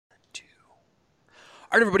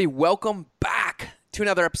All right, everybody, welcome back to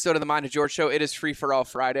another episode of the Mind of George Show. It is Free for All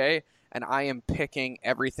Friday, and I am picking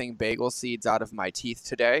everything bagel seeds out of my teeth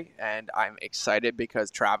today, and I'm excited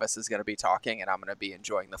because Travis is going to be talking, and I'm going to be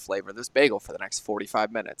enjoying the flavor of this bagel for the next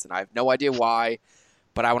 45 minutes, and I have no idea why,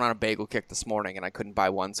 but I went on a bagel kick this morning, and I couldn't buy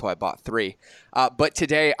one, so I bought three. But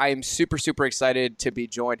today, I am super, super excited to be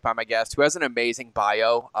joined by my guest, who has an amazing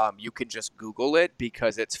bio. You can just Google it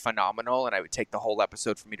because it's phenomenal, and I would take the whole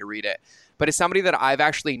episode for me to read it. But it's somebody that I've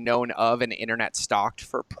actually known of and internet stalked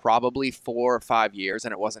for probably 4 or 5 years,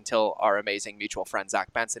 and it wasn't until our amazing mutual friend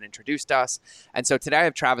Zach Benson introduced us. And so today I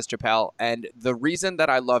have Travis Chappell, and the reason that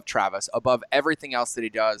I love Travis above everything else that he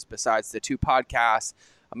does, besides the 2 podcasts,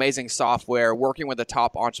 amazing software, working with the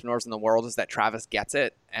top entrepreneurs in the world, is that Travis gets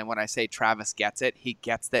it. And when I say Travis gets it, he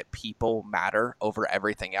gets that people matter over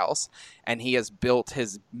everything else. And he has built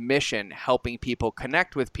his mission helping people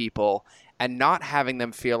connect with people and not having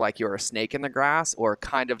them feel like you're a snake in the grass or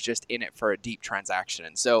kind of just in it for a deep transaction.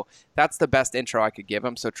 And so that's the best intro I could give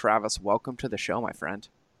him. So Travis, welcome to the show, my friend.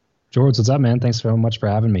 George, what's up, man? Thanks so much for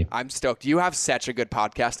having me. I'm stoked. You have such a good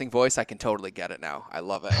podcasting voice. I can totally get it now. I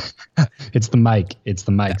love it. It's the mic. It's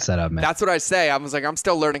the mic setup, man. That's what I say. I was like, I'm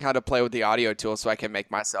still learning how to play with the audio tool so I can make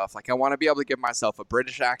myself, like, I want to be able to give myself a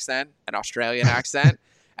British accent, an Australian accent,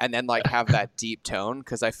 and then like have that deep tone.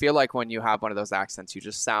 Because I feel like when you have one of those accents, you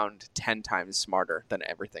just sound 10 times smarter than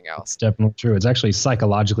everything else. It's definitely true. It's actually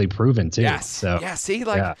psychologically proven too. Yes. So, yeah. See,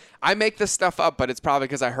 like I make this stuff up, but it's probably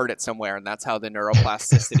because I heard it somewhere, and that's how the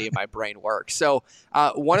neuroplasticity of my brain works. So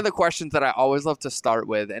one of the questions that I always love to start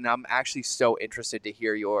with, and I'm actually so interested to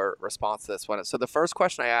hear your response to this one. So the first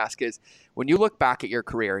question I ask is, when you look back at your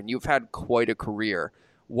career, and you've had quite a career,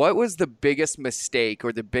 what was the biggest mistake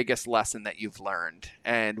or the biggest lesson that you've learned,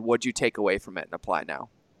 and what'd you take away from it and apply now?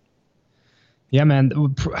 Yeah, man,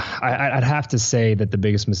 I'd have to say that the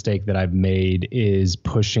biggest mistake that I've made is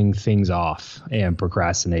pushing things off and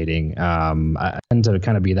procrastinating. I tend to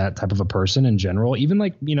kind of be that type of a person in general, even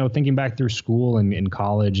like, thinking back through school and in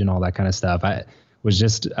college and all that kind of stuff. I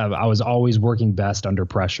was always working best under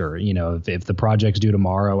pressure. If the project's due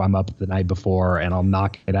tomorrow, I'm up the night before and I'll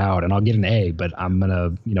knock it out and I'll get an A, but I'm going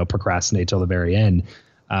to, procrastinate till the very end.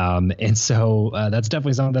 And so that's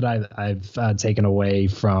definitely something that I've taken away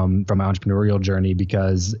from my entrepreneurial journey,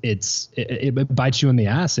 because it bites you in the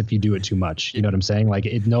ass if you do it too much. You know what I'm saying? Like,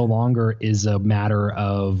 it no longer is a matter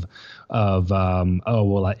of that's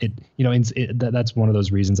one of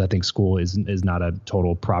those reasons I think school is not a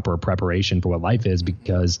total proper preparation for what life is,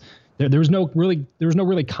 because there was no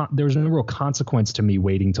real consequence to me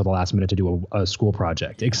waiting till the last minute to do a school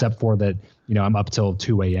project, except for that, I'm up till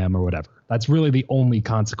 2 a.m. or whatever. That's really the only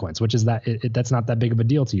consequence, which is that that's not that big of a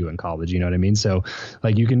deal to you in college. You know what I mean? So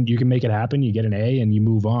like you can make it happen, you get an A and you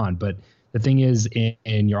move on. But the thing is,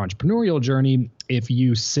 in your entrepreneurial journey, if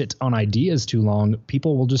you sit on ideas too long,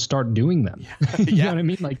 people will just start doing them. You know what I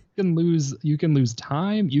mean? Like, you can lose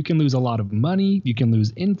time, you can lose a lot of money, you can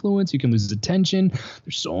lose influence, you can lose attention.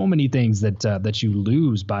 There's so many things that you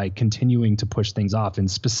lose by continuing to push things off. And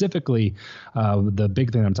specifically, the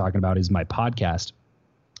big thing I'm talking about is my podcast.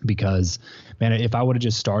 Because, man, if I would have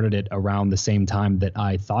just started it around the same time that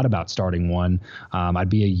I thought about starting one, I'd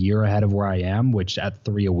be a year ahead of where I am, which at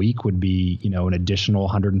 3 a week would be, an additional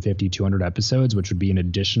 150, 200 episodes, which would be an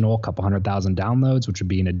additional couple 100,000 downloads, which would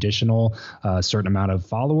be an additional certain amount of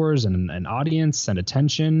followers and an audience and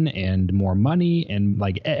attention and more money. And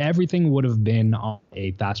like everything would have been on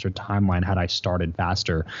a faster timeline had I started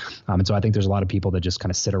faster. And so I think there's a lot of people that just kind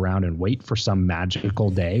of sit around and wait for some magical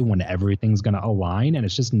day when everything's going to align, and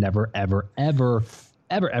it's just never, ever, ever,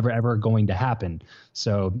 ever, ever, ever going to happen.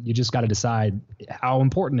 So you just got to decide, how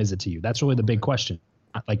important is it to you? That's really the big question.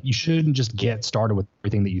 Like, you shouldn't just get started with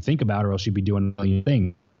everything that you think about, or else you'd be doing a million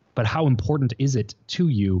things. But how important is it to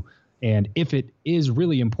you? And if it is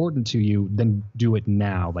really important to you, then do it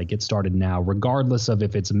now. Like, get started now, regardless of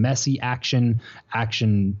if it's messy action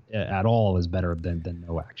at all is better than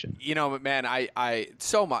no action. Man, I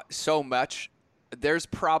so much. There's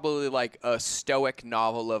probably like a stoic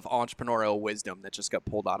novel of entrepreneurial wisdom that just got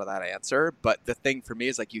pulled out of that answer. But the thing for me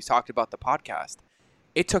is, like, you talked about the podcast.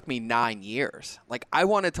 It took me 9 years. Like, I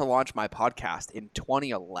wanted to launch my podcast in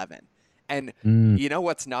 2011. And you know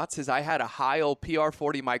what's nuts is I had a high old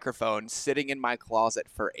PR40 microphone sitting in my closet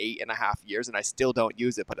for 8.5 years, and I still don't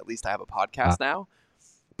use it, but at least I have a podcast now.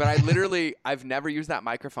 But I've never used that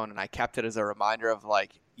microphone, and I kept it as a reminder of,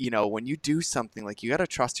 like, when you do something, like, you got to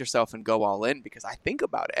trust yourself and go all in, because I think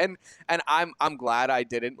about it. And I'm glad I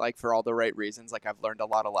didn't, like, for all the right reasons. Like, I've learned a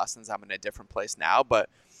lot of lessons. I'm in a different place now, but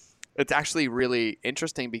It's actually really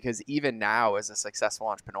interesting because even now, as a successful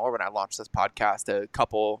entrepreneur, when I launched this podcast a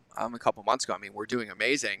couple months ago, I mean, we're doing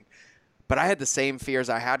amazing. But I had the same fears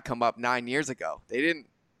I had come up 9 years ago. Right.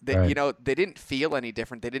 They didn't feel any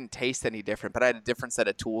different. They didn't taste any different. But I had a different set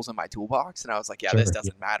of tools in my toolbox, and I was like, yeah, Sure. this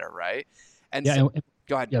doesn't matter, right? And Yeah. so,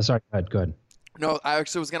 go ahead. Yeah. Sorry. Go ahead. No, I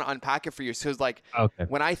actually was going to unpack it for you. So it's like, Okay.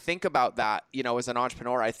 when I think about that, as an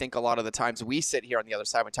entrepreneur, I think a lot of the times we sit here on the other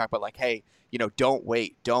side, we talk about like, hey, don't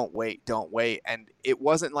wait. And it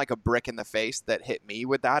wasn't like a brick in the face that hit me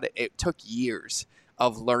with that. It took years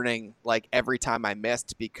of learning, like every time I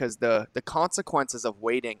missed, because the consequences of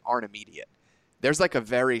waiting aren't immediate. There's like a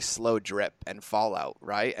very slow drip and fallout,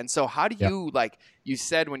 right? And so how do you, like you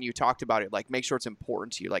said when you talked about it, like make sure it's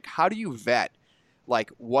important to you, like how do you vet like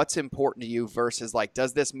what's important to you versus like,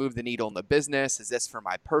 does this move the needle in the business? Is this for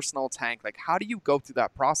my personal tank? Like, how do you go through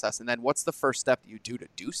that process? And then what's the first step you do to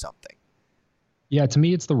do something? Yeah, to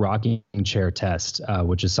me, it's the rocking chair test,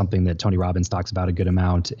 which is something that Tony Robbins talks about a good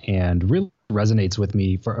amount and really resonates with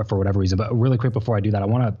me for whatever reason. But really quick before I do that, I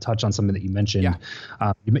want to touch on something that you mentioned.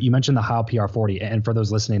 Yeah. You mentioned the Heil PR40, and for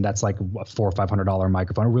those listening, that's like a $400 or $500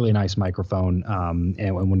 microphone, a really nice microphone.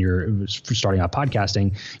 And when you're starting out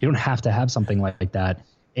podcasting, you don't have to have something like that.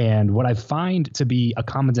 And what I find to be a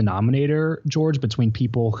common denominator, George, between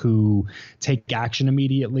people who take action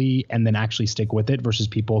immediately and then actually stick with it versus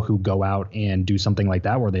people who go out and do something like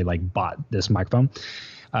that, where they like bought this microphone.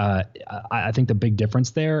 I think the big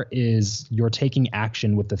difference there is you're taking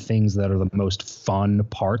action with the things that are the most fun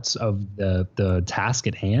parts of the task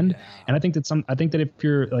at hand. Yeah. And I think that if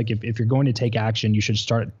you're like, if you're going to take action, you should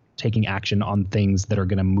start taking action on things that are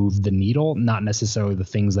going to move the needle, not necessarily the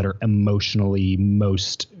things that are emotionally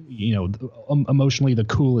emotionally the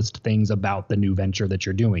coolest things about the new venture that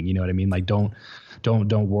you're doing. You know what I mean? Like, don't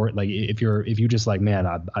worry. Like if you just like, man,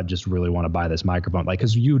 I just really want to buy this microphone. Like,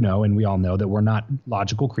 cause and we all know that we're not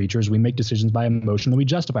logical creatures. We make decisions by emotion that we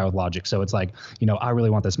justify with logic. So it's like, I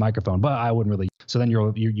really want this microphone, but I wouldn't really. So then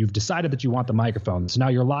you've decided that you want the microphone. So now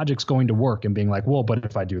your logic's going to work and being like, well, but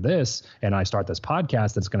if I do this and I start this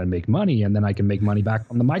podcast, that's going to make money, and then I can make money back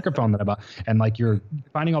from the microphone that I bought. And like you're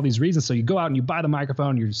finding all these reasons. So you go out and you buy the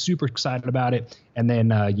microphone, you're super excited about it, and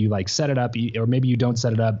then you like set it up, or maybe you don't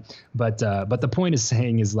set it up. But the point is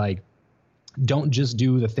saying is like, don't just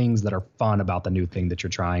do the things that are fun about the new thing that you're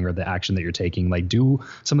trying or the action that you're taking. Like do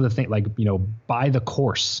some of the things, like, buy the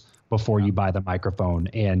course before you buy the microphone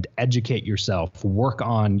and educate yourself, work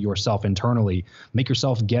on yourself internally, make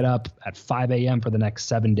yourself get up at 5 a.m. for the next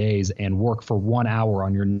 7 days and work for 1 hour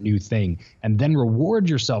on your new thing. And then reward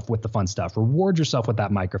yourself with the fun stuff, reward yourself with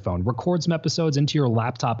that microphone, record some episodes into your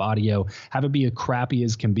laptop audio, have it be as crappy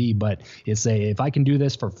as can be. But if I can do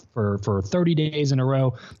this for 30 days in a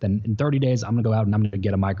row, then in 30 days, I'm gonna go out and I'm gonna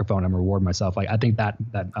get a microphone. I'm gonna reward myself. Like, I think that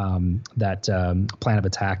plan of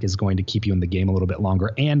attack is going to keep you in the game a little bit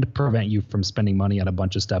longer and prevent you from spending money on a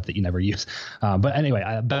bunch of stuff that you never use. But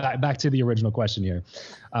anyway, back to the original question here.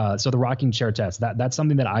 So the rocking chair test, that's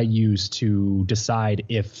something that I use to decide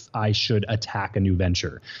if I should attack a new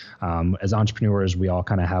venture. As entrepreneurs, we all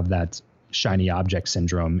kind of have that shiny object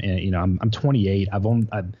syndrome. And, I'm 28. I've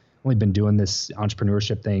only been doing this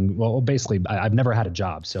entrepreneurship thing. Well, basically, I've never had a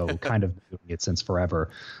job, so kind of doing it since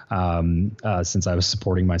forever. Since I was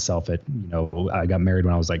supporting myself I got married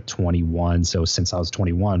when I was like 21. So since I was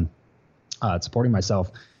 21, supporting myself.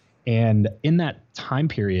 And in that time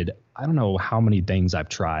period, I don't know how many things I've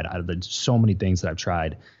tried. So many things that I've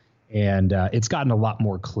tried. And it's gotten a lot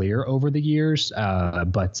more clear over the years.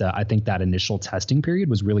 But I think that initial testing period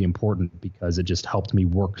was really important because it just helped me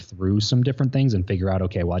work through some different things and figure out,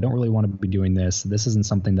 okay, well, I don't really want to be doing this. This isn't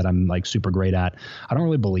something that I'm like super great at. I don't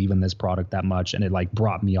really believe in this product that much. And it like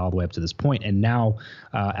brought me all the way up to this point. And now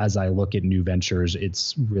as I look at new ventures,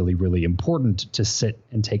 it's really, really important to sit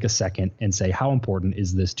and take a second and say, how important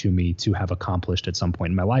is this to me to have accomplished at some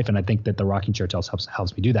point in my life? And I think that the rocking chair test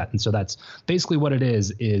helps me do that. And so that's basically what it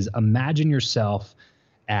is imagine yourself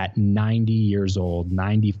at 90 years old,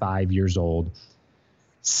 95 years old,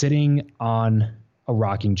 sitting on a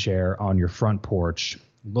rocking chair on your front porch,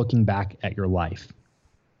 looking back at your life,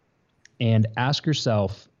 and ask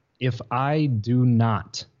yourself, if I do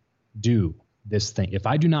not do this thing, if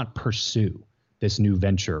I do not pursue this new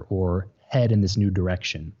venture or head in this new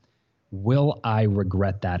direction, will I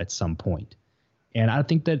regret that at some point? And I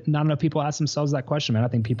think that not enough people ask themselves that question, man. I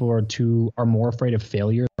think people are more afraid of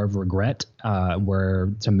failure or of regret. Where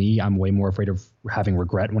to me, I'm way more afraid of having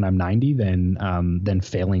regret when I'm 90 than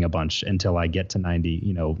failing a bunch until I get to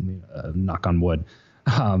 90. Knock on wood.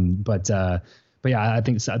 But But yeah, I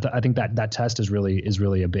think that test is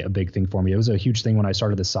really a big thing for me. It was a huge thing when I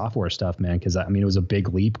started the software stuff, man, because I mean it was a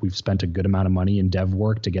big leap. We've spent a good amount of money in dev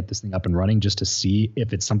work to get this thing up and running, just to see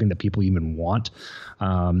if it's something that people even want.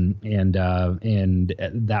 And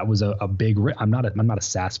that was a big. I'm not a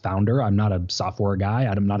SaaS founder. I'm not a software guy.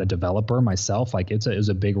 I'm not a developer myself. Like it was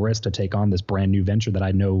a big risk to take on this brand new venture that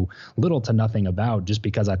I know little to nothing about, just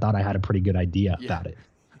because I thought I had a pretty good idea about it.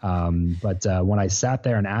 But when I sat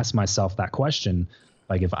there and asked myself that question,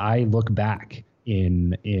 like if I look back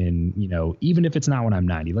in even if it's not when I'm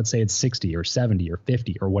 90, let's say it's 60 or 70 or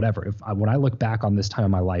 50 or whatever, when I look back on this time of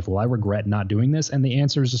my life, will I regret not doing this? And the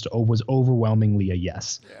answer is was overwhelmingly a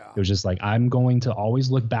yes. Yeah. It was just like, I'm going to always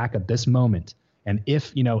look back at this moment. And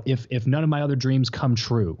if none of my other dreams come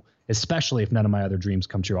true, especially if none of my other dreams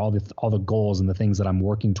come true, all the goals and the things that I'm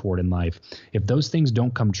working toward in life, if those things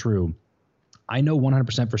don't come true, I know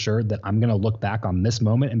 100% for sure that I'm going to look back on this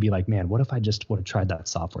moment and be like, man, what if I just would have tried that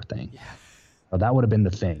software thing? Yeah. Or that would have been the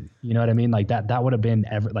thing. You know what I mean? Like that would have been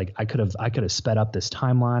I could have sped up this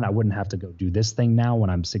timeline. I wouldn't have to go do this thing now when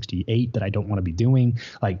I'm 68 that I don't want to be doing.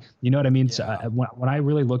 Like, you know what I mean? Yeah. So when I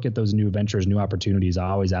really look at those new ventures, new opportunities, I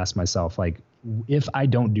always ask myself, like, if I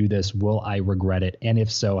don't do this, will I regret it? And if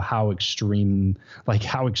so, how extreme will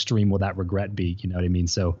that regret be? You know what I mean?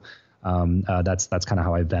 So that's kind of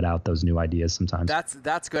how I vet out those new ideas sometimes.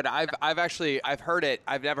 That's good. I've heard it.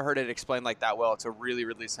 I've never heard it explained like that well. It's a really,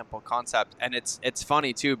 really simple concept. And it's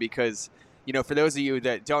funny too, because, for those of you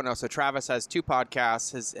that don't know, so Travis has 2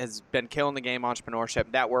 podcasts, has been killing the game, entrepreneurship,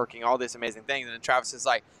 networking, all these amazing things. And then Travis is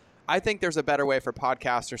like, I think there's a better way for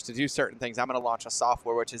podcasters to do certain things. I'm going to launch a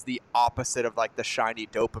software, which is the opposite of like the shiny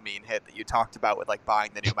dopamine hit that you talked about with like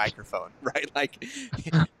buying the new microphone, right? Like,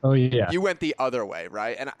 oh yeah, you went the other way,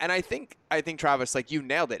 right? And I think Travis, like you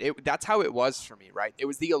nailed it. That's how it was for me, right? It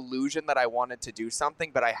was the illusion that I wanted to do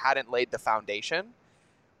something, but I hadn't laid the foundation,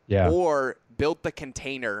 or built the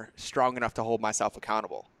container strong enough to hold myself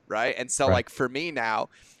accountable, right? And so like for me now,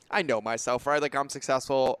 I know myself, right? Like I'm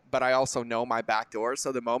successful, but I also know my back door.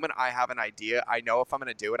 So the moment I have an idea, I know if I'm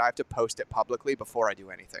going to do it, I have to post it publicly before I do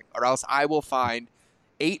anything, or else I will find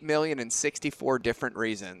 8,064 different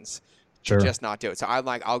reasons to just not do it. So I'm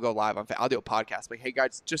like, I'll go live. I'll do a podcast. Like, hey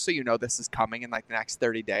guys, just so you know, this is coming in like the next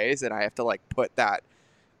 30 days. And I have to like put that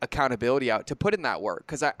accountability out to put in that work.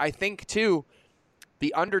 Cause I think too,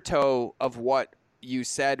 the undertow of what you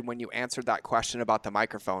said when you answered that question about the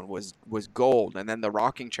microphone was gold, and then the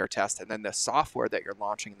rocking chair test, and then the software that you're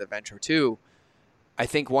launching, the venture too. I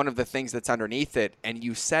think one of the things that's underneath it, and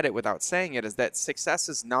you said it without saying it, is that success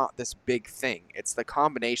is not this big thing. It's the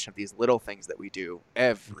combination of these little things that we do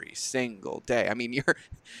every single day. I mean,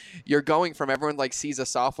 you're going from everyone like sees a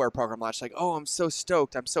software program launch like, oh, I'm so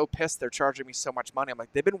stoked, I'm so pissed they're charging me so much money. I'm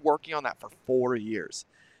like, they've been working on that for 4 years.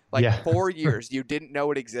 4 years, you didn't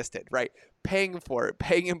know it existed, right? Paying for it,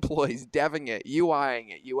 paying employees, deving it, UIing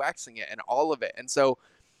it, UXing it, and all of it. And so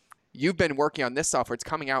you've been working on this software. It's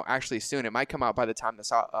coming out actually soon. It might come out by the time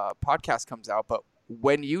this podcast comes out. But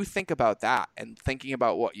when you think about that and thinking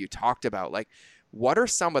about what you talked about, like what are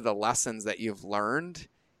some of the lessons that you've learned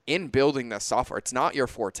in building this software? It's not your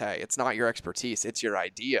forte. It's not your expertise. It's your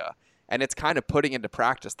idea. And it's kind of putting into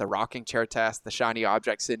practice the rocking chair test, the shiny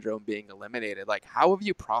object syndrome being eliminated. Like, how have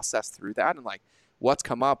you processed through that? And like, what's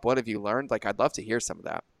come up? What have you learned? Like, I'd love to hear some of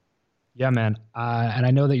that. Yeah, man. And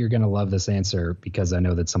I know that you're going to love this answer because I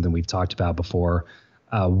know that's something we've talked about before.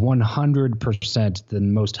 100% the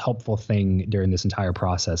most helpful thing during this entire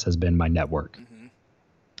process has been my network. Mm-hmm.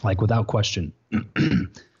 Like, without question.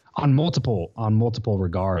 On multiple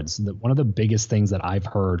regards, one of the biggest things that I've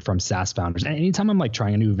heard from SaaS founders, and anytime I'm like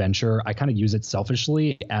trying a new venture, I kind of use it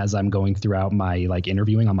selfishly as I'm going throughout my like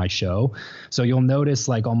interviewing on my show. So you'll notice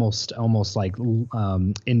like almost like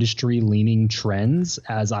industry leaning trends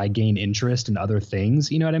as I gain interest in other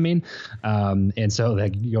things. You know what I mean? And so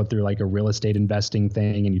like you go through like a real estate investing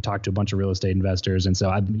thing and you talk to a bunch of real estate investors. And so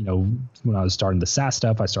when I was starting the SaaS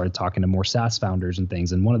stuff, I started talking to more SaaS founders and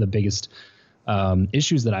things. And one of the biggest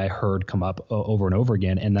issues that I heard come up over and over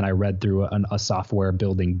again. And then I read through a software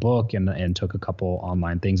building book and took a couple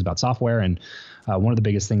online things about software. And one of the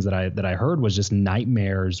biggest things that I heard was just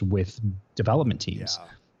nightmares with development teams. Yeah.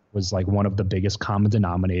 Was like one of the biggest common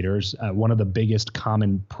denominators, one of the biggest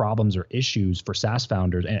common problems or issues for SaaS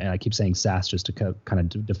founders. And I keep saying SaaS just to kind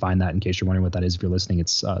of define that in case you're wondering what that is. If you're listening,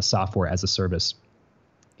 it's software as a service.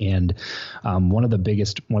 And one of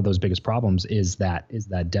those biggest problems is that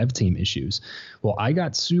dev team issues. Well, I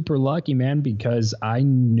got super lucky, man, because I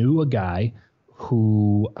knew a guy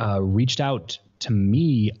who reached out to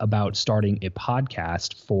me about starting a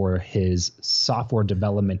podcast for his software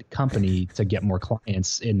development company to get more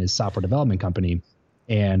clients in his software development company.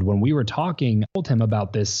 And when we were talking, I told him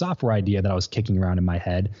about this software idea that I was kicking around in my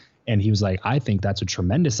head. And he was like, I think that's a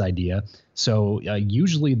tremendous idea. So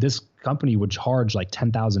usually this company would charge like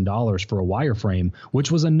 $10,000 for a wireframe,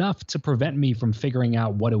 which was enough to prevent me from figuring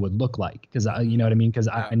out what it would look like. Because you know what I mean? Because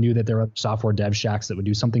I knew that there were software dev shacks that would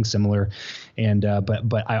do something similar. And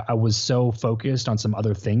but I was so focused on some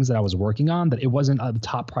other things that I was working on that it wasn't a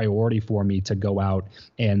top priority for me to go out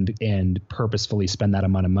and purposefully spend that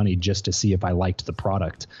amount of money just to see if I liked the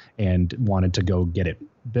product and wanted to go get it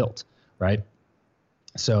built. Right.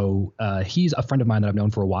 So he's a friend of mine that I've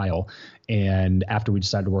known for a while. And after we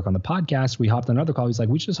decided to work on the podcast, we hopped on another call. He's like,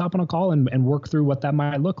 we should just hop on a call and work through what that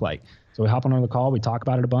might look like. So we hop on another call, we talk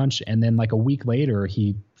about it a bunch. And then like a week later,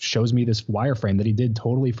 he shows me this wireframe that he did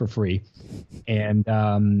totally for free. And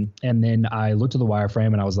then I looked at the wireframe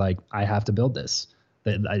and I was like, I have to build this.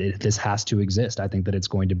 This has to exist. I think that it's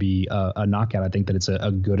going to be a knockout. I think that it's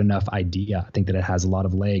a good enough idea. I think that it has a lot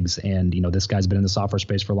of legs. And, you know, this guy's been in the software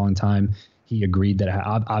space for a long time. He agreed that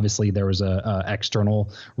obviously there was a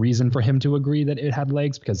external reason for him to agree that it had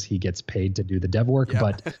legs because he gets paid to do the dev work.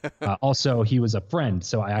 Yeah. But also he was a friend.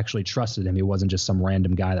 So I actually trusted him. He wasn't just some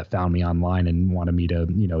random guy that found me online and wanted me to,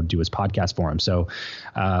 you know, do his podcast for him. So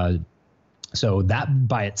that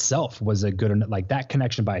by itself was a good, like that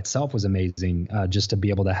connection by itself was amazing. Just to be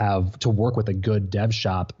able to work with a good dev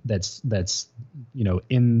shop that's you know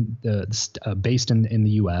in the based in the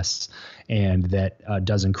U.S. and that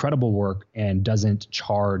does incredible work and doesn't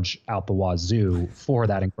charge out the wazoo for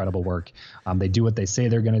that incredible work. They do what they say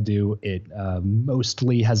they're going to do. It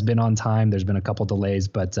mostly has been on time. There's been a couple delays,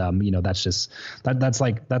 but you know that's just that's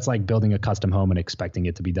like building a custom home and expecting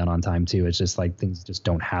it to be done on time too. It's just like things just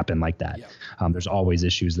don't happen like that. Yeah. There's always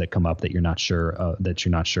issues that come up that you're not sure,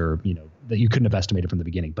 you know, that you couldn't have estimated from the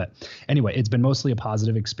beginning. But anyway, it's been mostly a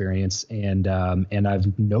positive experience. And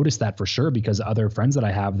I've noticed that for sure because other friends that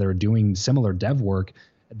I have that are doing similar dev work,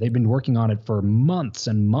 they've been working on it for months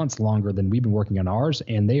and months longer than we've been working on ours.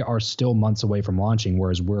 And they are still months away from launching,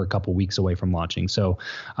 whereas we're a couple weeks away from launching. So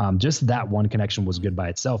just that one connection was good by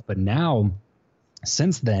itself. But now,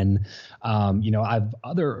 since then, you know, I've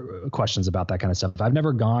other questions about that kind of stuff. I've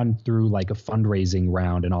never gone through like a fundraising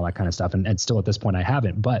round and all that kind of stuff. And still at this point, I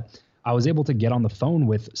haven't. But I was able to get on the phone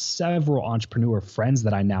with several entrepreneur friends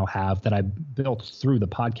that I now have that I built through the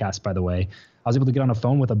podcast, by the way. I was able to get on a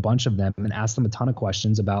phone with a bunch of them and ask them a ton of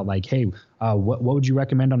questions about like, hey, what would you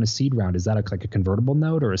recommend on a seed round? Is that like a convertible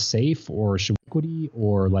note or a safe or should equity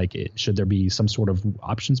or like should there be some sort of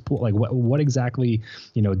options pool? Like what exactly,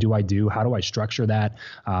 you know, do I do? How do I structure that?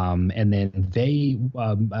 And then they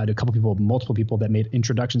had multiple people that made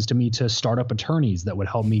introductions to me to startup attorneys that would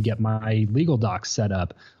help me get my legal docs set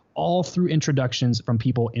up. All through introductions from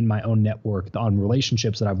people in my own network on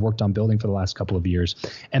relationships that I've worked on building for the last couple of years.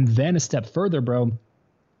 And then a step further, bro,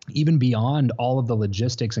 even beyond all of the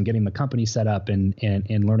logistics and getting the company set up and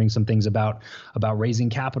learning some things about raising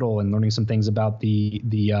capital and learning some things about the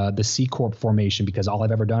C Corp formation, because all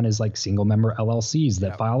I've ever done is like single member LLCs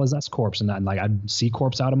that file as S Corps and like C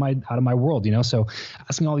Corps out of my world, you know? So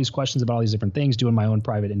asking all these questions about all these different things, doing my own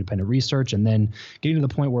private independent research, and then getting to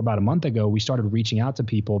the point where about a month ago, we started reaching out to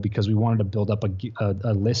people because we wanted to build up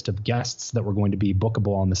a list of guests that were going to be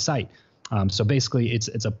bookable on the site. So basically it's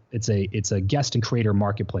a guest and creator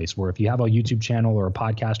marketplace where if you have a YouTube channel or a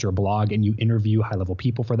podcast or a blog and you interview high level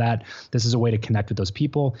people for that, this is a way to connect with those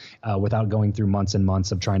people without going through months and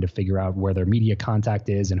months of trying to figure out where their media contact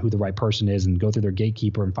is and who the right person is and go through their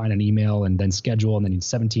gatekeeper and find an email and then schedule and then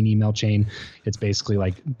 17 email chain. It's basically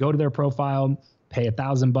like go to their profile, pay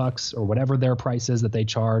 $1,000 or whatever their price is that they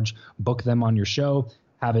charge, book them on your show,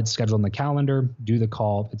 have it scheduled in the calendar, do the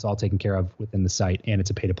call. It's all taken care of within the site, and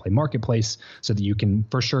it's a pay-to-play marketplace so that you can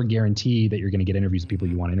for sure guarantee that you're going to get interviews with people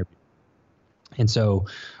you want to interview. And so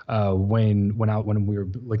when we were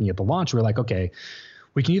looking at the launch, we were like, okay,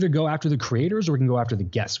 we can either go after the creators or we can go after the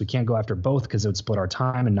guests. We can't go after both because it would split our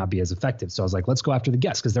time and not be as effective. So I was like, let's go after the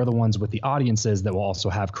guests because they're the ones with the audiences that will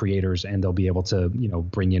also have creators and they'll be able to, you know,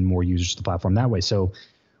 bring in more users to the platform that way. So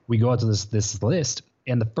we go out to this list.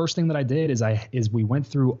 And the first thing that I did is we went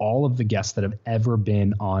through all of the guests that have ever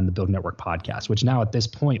been on the Build Network podcast, which now at this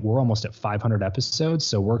point, we're almost at 500 episodes.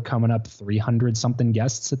 So we're coming up 300 something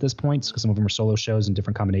guests at this point, because some of them are solo shows and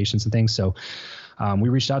different combinations and things. So we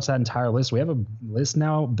reached out to that entire list. We have a list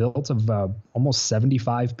now built of almost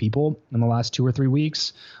 75 people in the last 2 or 3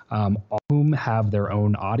 weeks, all of whom have their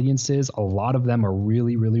own audiences. A lot of them are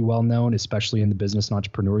really, really well known, especially in the business and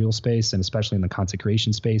entrepreneurial space, and especially in the content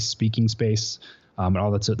creation space, speaking space, and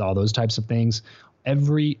all those types of things.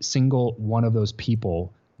 Every single one of those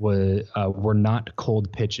people were not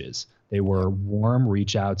cold pitches. They were warm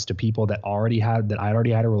reach outs to people that I already had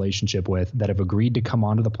a relationship with, that have agreed to come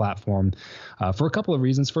onto the platform for a couple of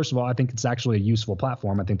reasons. First of all, I think it's actually a useful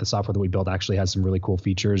platform. I think the software that we built actually has some really cool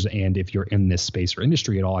features. And if you're in this space or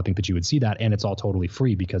industry at all, I think that you would see that. And it's all totally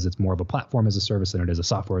free because it's more of a platform as a service than it is a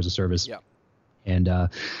software as a service. Yeah. And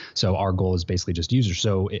so our goal is basically just users.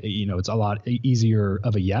 So, it's a lot easier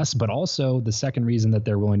of a yes. But also the second reason that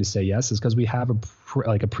they're willing to say yes is because we have a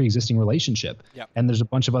pre-existing relationship. Yep. And there's a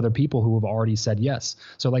bunch of other people who have already said yes.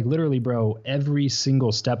 So like literally, bro, every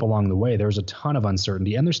single step along the way, there's a ton of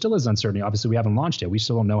uncertainty. And there still is uncertainty. Obviously, we haven't launched yet. We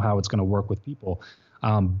still don't know how it's going to work with people.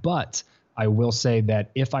 But I will say that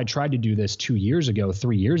if I tried to do this 2 years ago,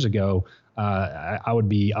 3 years ago, I would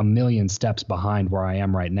be a million steps behind where I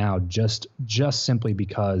am right now, just simply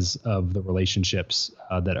because of the relationships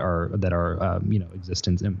that are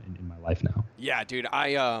existent in my life now. Yeah, dude,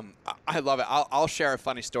 I love it. I'll share a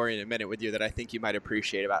funny story in a minute with you that I think you might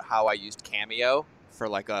appreciate about how I used Cameo for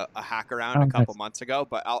like a hack around a couple months ago,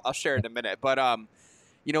 but I'll share it in a minute. But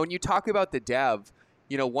when you talk about the dev,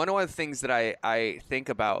 one of the things that I think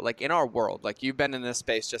about, like in our world, like you've been in this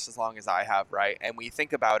space just as long as I have, right? And we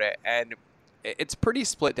think about it, and it's pretty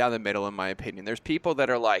split down the middle, in my opinion. There's people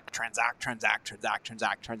that are like transact,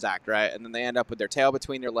 right? And then they end up with their tail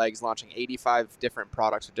between their legs, launching 85 different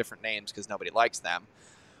products with different names because nobody likes them.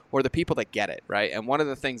 Or the people that get it, right? And one of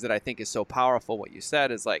the things that I think is so powerful, what you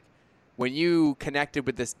said, is like when you connected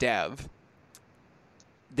with this dev,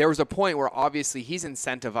 there was a point where obviously he's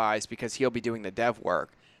incentivized because he'll be doing the dev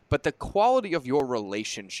work, but the quality of your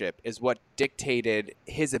relationship is what dictated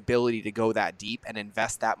his ability to go that deep and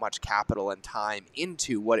invest that much capital and time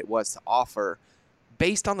into what it was to offer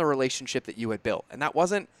based on the relationship that you had built. And that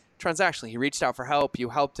wasn't transactionally. He reached out for help, you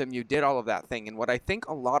helped him, you did all of that thing. And what I think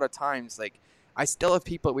a lot of times, like I still have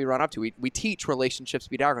people that we run up to, we teach relationships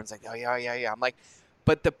speed algorithms, like, oh yeah. I'm like,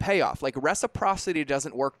 but the payoff, like reciprocity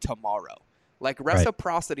doesn't work tomorrow. Like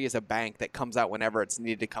reciprocity is a bank that comes out whenever it's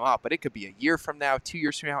needed to come out, but it could be a year from now, 2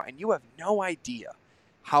 years from now, and you have no idea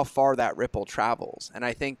how far that ripple travels. And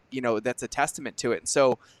I think, that's a testament to it. And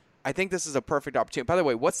so I think this is a perfect opportunity. By the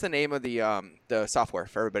way, what's the name of the software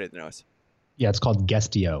for everybody that knows? Yeah, it's called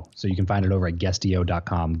Guestio. So you can find it over at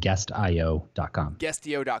guestio.com, guestio.com.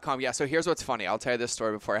 Guestio.com. Yeah, so here's what's funny. I'll tell you this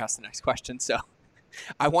story before I ask the next question. So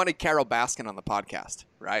I wanted Carol Baskin on the podcast,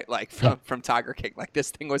 right? Like from Tiger King. Like this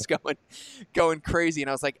thing was going crazy. And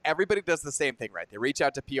I was like, everybody does the same thing, right? They reach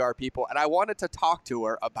out to PR people. And I wanted to talk to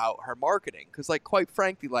her about her marketing. Because like, quite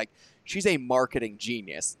frankly, like she's a marketing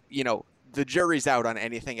genius. The jury's out on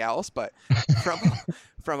anything else. But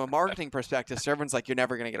from a marketing perspective, so everyone's like, you're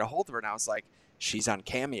never going to get a hold of her. And I was like, she's on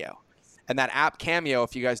Cameo. And that app Cameo,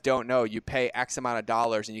 if you guys don't know, you pay X amount of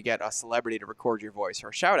dollars and you get a celebrity to record your voice or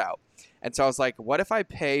a shout out. And so I was like, what if I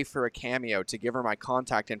pay for a Cameo to give her my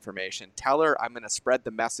contact information, tell her I'm going to spread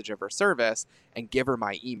the message of her service, and give her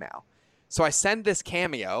my email? So I send this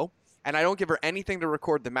Cameo, and I don't give her anything to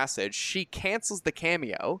record the message. She cancels the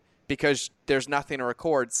Cameo because there's nothing to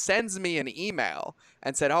record, sends me an email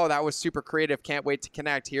and said, oh, that was super creative. Can't wait to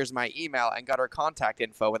connect. Here's my email, and got her contact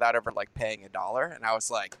info without ever like paying $1. And I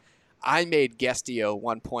was like, I made Guestio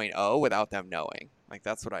 1.0 without them knowing. Like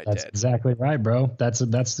that's what I did. That's exactly right, bro. That's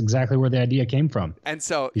exactly where the idea came from. And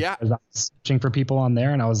so, yeah, I was searching for people on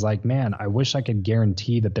there, and I was like, man, I wish I could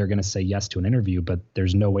guarantee that they're going to say yes to an interview, but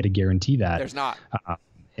there's no way to guarantee that. There's not.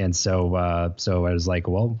 And so I was like,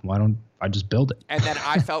 well, why don't I just build it? And then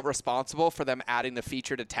I felt responsible for them adding the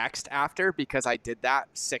feature to text after, because I did that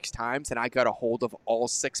 6 times, and I got a hold of all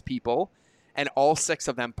 6 people. And all 6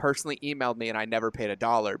 of them personally emailed me, and I never paid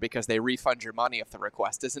 $1 because they refund your money if the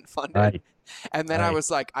request isn't funded. Right. And then I was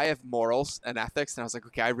like, I have morals and ethics. And I was like,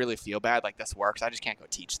 okay, I really feel bad. Like this works. I just can't go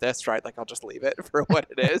teach this, right? Like I'll just leave it for what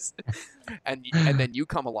it is. and then you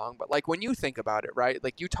come along. But like when you think about it, right?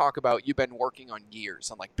 Like you talk about, you've been working on years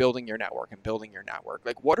on like building your network.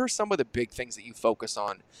 Like what are some of the big things that you focus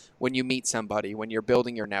on when you meet somebody, when you're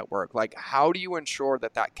building your network? Like how do you ensure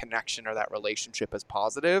that connection or that relationship is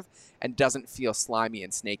positive and doesn't feel slimy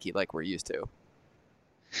and snaky like we're used to?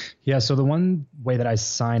 Yeah. So the one way that I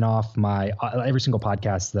sign off my every single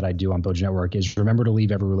podcast that I do on Build Your Network is remember to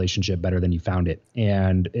leave every relationship better than you found it.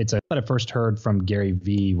 And it's that I first heard from Gary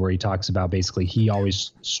Vee, where he talks about basically he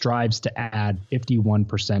always strives to add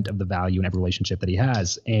 51% of the value in every relationship that he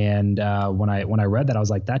has. And when I read that, I was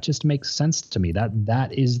like, that just makes sense to me. That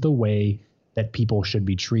is the way that people should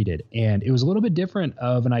be treated. And it was a little bit different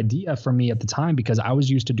of an idea for me at the time because I was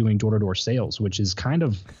used to doing door-to-door sales, which is kind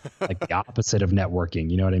of like the opposite of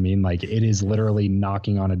networking. You know what I mean? Like it is literally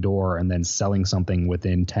knocking on a door and then selling something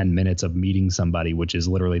within 10 minutes of meeting somebody, which is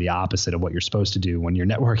literally the opposite of what you're supposed to do when you're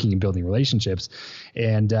networking and building relationships.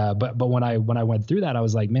 And but when I went through that, I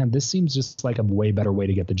was like, man, this seems just like a way better way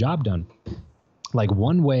to get the job done. Like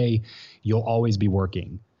one way you'll always be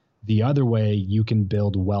working. The other way, you can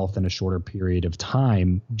build wealth in a shorter period of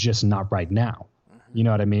time, just not right now. You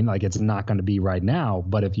know what I mean? Like it's not going to be right now,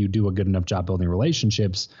 but if you do a good enough job building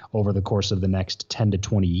relationships over the course of the next 10 to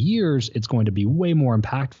 20 years, it's going to be way more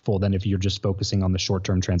impactful than if you're just focusing on the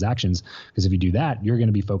short-term transactions. Because if you do that, you're going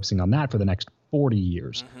to be focusing on that for the next 40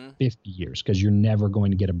 years, 50 years, because you're never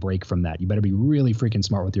going to get a break from that. You better be really freaking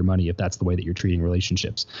smart with your money if that's the way that you're treating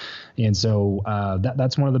relationships. And so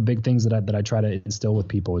that's one of the big things that I try to instill with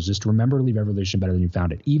people is just remember to leave every relationship better than you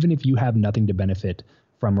found it. Even if you have nothing to benefit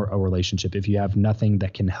from a relationship, if you have nothing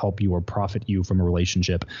that can help you or profit you from a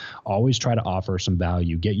relationship, always try to offer some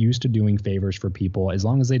value. Get used to doing favors for people as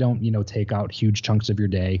long as they don't, take out huge chunks of your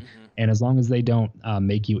day. And as long as they don't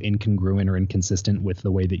make you incongruent or inconsistent with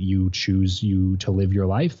the way that you choose to live your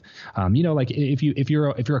life. Like if you're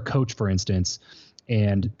a coach, for instance,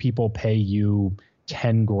 and people pay you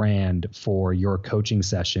 10 grand for your coaching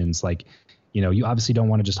sessions, like, you obviously don't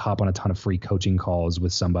want to just hop on a ton of free coaching calls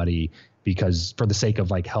with somebody because for the sake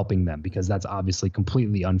of like helping them, because that's obviously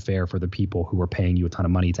completely unfair for the people who are paying you a ton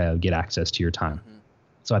of money to get access to your time.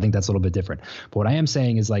 So I think that's a little bit different. But what I am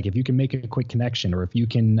saying is like if you can make a quick connection, or if you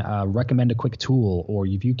can recommend a quick tool, or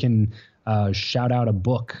if you can shout out a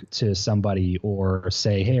book to somebody, or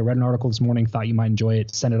say, hey, I read an article this morning, thought you might enjoy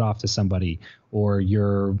it, send it off to somebody, or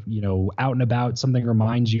you're, out and about, something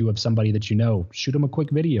reminds you of somebody that shoot them a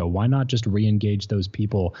quick video. Why not just re-engage those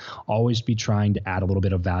people? Always be trying to add a little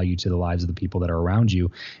bit of value to the lives of the people that are around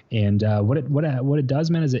you. And what it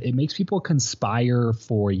does, man, is it makes people conspire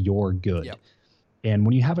for your good. Yep. And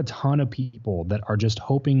when you have a ton of people that are just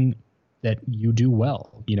hoping that you do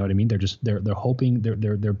well, you know what I mean? They're hoping,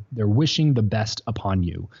 they're wishing the best upon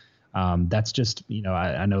you. That's just,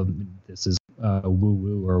 I know this is woo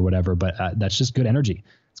woo or whatever, but that's just good energy.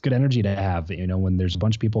 It's good energy to have, when there's a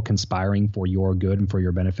bunch of people conspiring for your good and for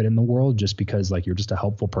your benefit in the world, just because like you're just a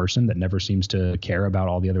helpful person that never seems to care about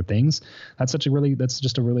all the other things. That's just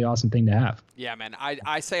a really awesome thing to have. Yeah, man.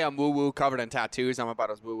 I say I'm woo woo covered in tattoos. I'm about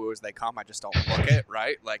as woo woo as they come. I just don't look it,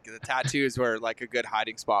 right? Like the tattoos were like a good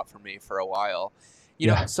hiding spot for me for a while.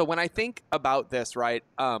 So when I think about this, right,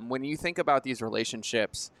 when you think about these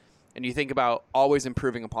relationships and you think about always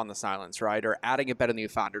improving upon the silence, right, or adding it better than you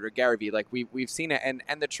found it, or Gary Vee, like we've seen it.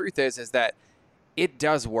 And the truth is that it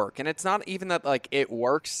does work. And it's not even that like it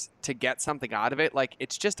works to get something out of it. Like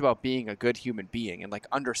it's just about being a good human being and like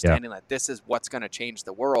understanding that this is what's going to change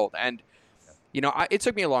the world. And, it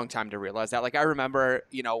took me a long time to realize that. Like I remember,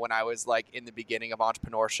 when I was like in the beginning of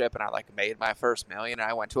entrepreneurship and I like made my first million and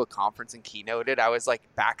I went to a conference and keynoted, I was like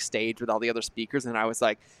backstage with all the other speakers and I was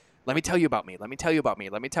like, let me tell you about me. Let me tell you about me.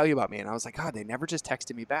 Let me tell you about me. And I was like, God, they never just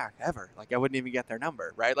texted me back ever. Like I wouldn't even get their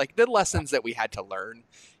number, right? Like the lessons that we had to learn,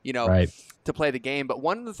 to play the game. But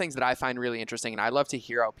one of the things that I find really interesting, and I love to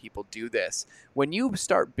hear how people do this, when you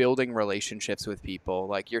start building relationships with people,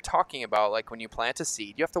 like you're talking about, like when you plant a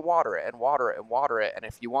seed, you have to water it and water it and water it. And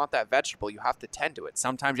if you want that vegetable, you have to tend to it.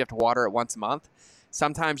 Sometimes you have to water it once a month.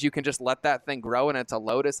 Sometimes you can just let that thing grow and it's a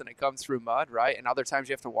lotus and it comes through mud, right? And other times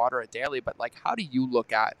you have to water it daily. But like, how do you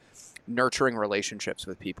look at nurturing relationships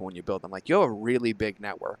with people when you build them? Like you have a really big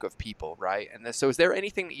network of people, right? And so is there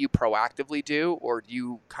anything that you proactively do, or do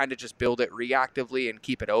you kind of just build it reactively and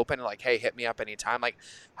keep it open? Like, hey, hit me up anytime. Like,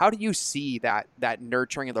 how do you see that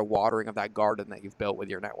nurturing and the watering of that garden that you've built with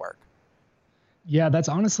your network? Yeah, that's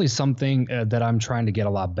honestly something that I'm trying to get a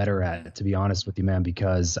lot better at, to be honest with you, man,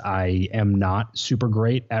 because I am not super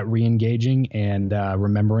great at re-engaging and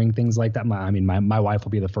remembering things like that. My wife will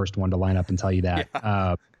be the first one to line up and tell you that.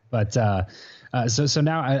 Yeah. So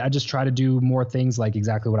now I just try to do more things like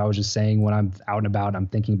exactly what I was just saying. When I'm out and about, I'm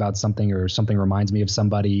thinking about something or something reminds me of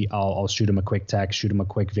somebody, I'll shoot them a quick text, shoot them a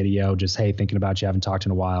quick video, just, hey, thinking about you, haven't talked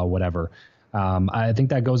in a while, whatever. I think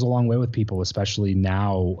that goes a long way with people, especially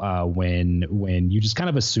now when you just kind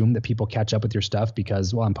of assume that people catch up with your stuff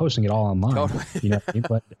because, well, I'm posting it all online. Totally. You know what I mean?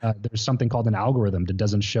 But there's something called an algorithm that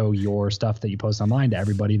doesn't show your stuff that you post online to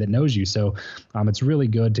everybody that knows you. So it's really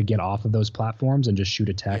good to get off of those platforms and just shoot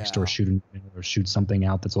a text or shoot something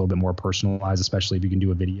out that's a little bit more personalized, especially if you can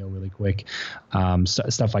do a video really quick.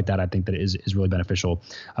 Stuff like that, I think that is really beneficial.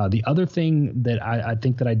 The other thing that I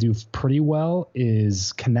think that I do pretty well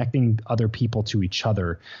is connecting other people to each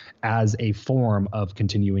other as a form of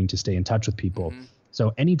continuing to stay in touch with people. Mm-hmm.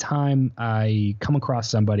 So anytime I come across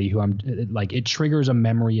somebody who I'm like, it triggers a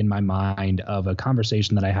memory in my mind of a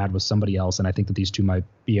conversation that I had with somebody else. And I think that these two might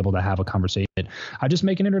be able to have a conversation. I just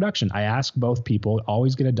make an introduction. I ask both people,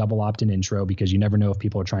 always get a double opt-in intro because you never know if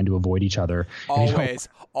people are trying to avoid each other. Always.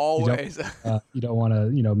 You don't want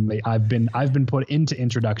to, I've been put into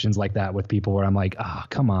introductions like that with people where I'm like,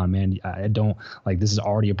 come on, man. I don't like, this is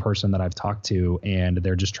already a person that I've talked to and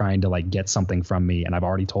they're just trying to like get something from me. And I've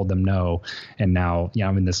already told them no. And now,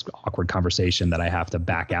 I'm in this awkward conversation that I have to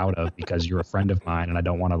back out of because you're a friend of mine and I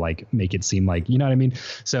don't want to like make it seem like, you know what I mean?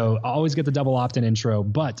 So I always get the double opt-in intro,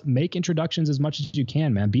 but make introductions as much as you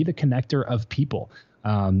can, man. Be the connector of people.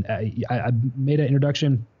 I made an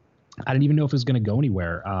introduction. I didn't even know if it was going to go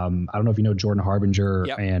anywhere. I don't know if you know Jordan Harbinger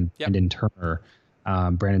and Brandon Turner.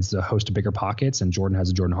 Brandon's the host of Bigger Pockets, and Jordan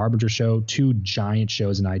has a Jordan Harbinger show, 2 giant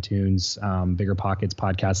shows in iTunes. Bigger Pockets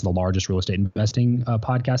podcast is the largest real estate investing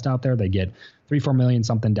podcast out there. They get 3-4 million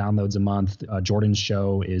something downloads a month. Jordan's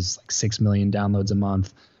show is like 6 million downloads a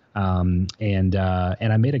month. And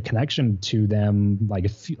I made a connection to them like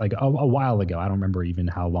a while ago. I don't remember even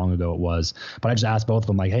how long ago it was, but I just asked both of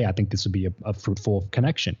them like, hey, I think this would be a fruitful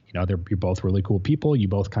connection. You're both really cool people. You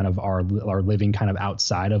both kind of are living kind of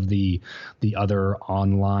outside of the other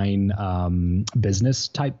online business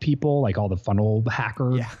type people, like all the funnel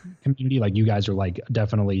hacker community. Like you guys are like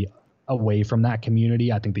definitely away from that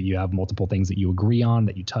community. I think that you have multiple things that you agree on,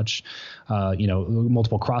 that you touch,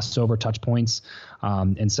 multiple crossover touch points.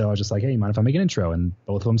 And so I was just like, hey, you mind if I make an intro? And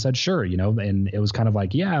both of them said, sure, and it was kind of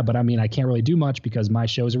like, yeah, but I mean, I can't really do much because my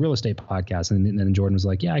show is a real estate podcast. And then Jordan was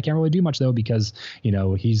like, yeah, I can't really do much though, because,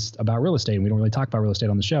 he's about real estate and we don't really talk about real estate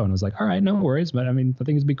on the show. And I was like, all right, no worries. But I mean, I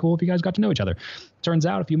think it'd be cool if you guys got to know each other. Turns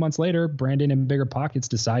out a few months later, Brandon and Bigger Pockets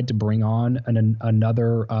decide to bring on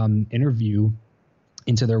another interview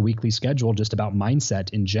into their weekly schedule just about mindset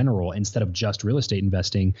in general instead of just real estate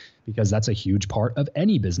investing, because that's a huge part of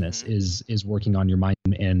any business is working on your mind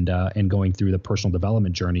and going through the personal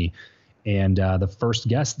development journey. And the first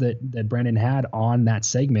guest that Brandon had on that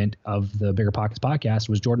segment of the Bigger Pockets podcast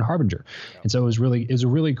was Jordan Harbinger. And so it was a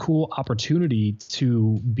really cool opportunity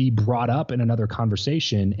to be brought up in another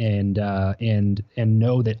conversation and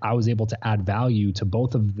know that I was able to add value to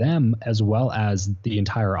both of them as well as the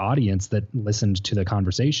entire audience that listened to the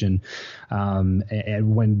conversation.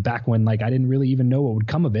 And when like I didn't really even know what would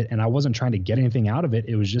come of it, and I wasn't trying to get anything out of it.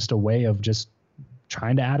 It was just a way of just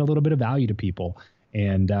trying to add a little bit of value to people.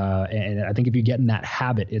 And I think if you get in that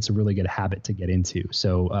habit, it's a really good habit to get into.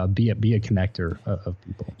 So be a connector of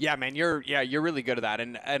people. Yeah, man, you're really good at that.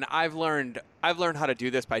 And I've learned how to do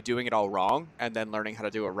this by doing it all wrong and then learning how to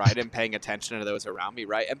do it right and paying attention to those around me,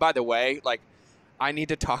 right? And by the way, like I need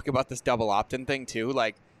to talk about this double opt-in thing too.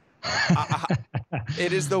 Like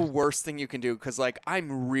it is the worst thing you can do because like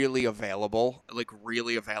I'm really available,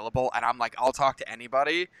 and I'm like I'll talk to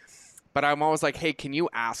anybody. But I'm always like, hey, can you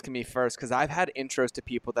ask me first? Because I've had intros to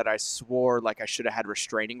people that I swore like I should have had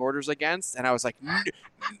restraining orders against. And I was like,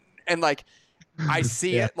 and like, I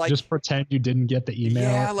see it like. Just pretend you didn't get the email.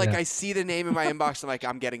 Yeah, like I see the name in my inbox. I'm like,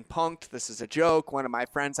 I'm getting punked. This is a joke. One of my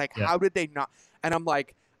friends, like, how did they not? And I'm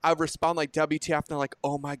like, I respond like WTF. And they're like,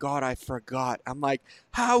 oh my God, I forgot. I'm like,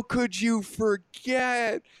 how could you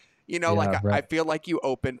forget? Right. I feel like you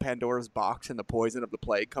open Pandora's box and the poison of the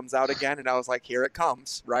plague comes out again. And I was like, here it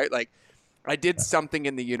comes, right? Like I did something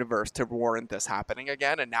in the universe to warrant this happening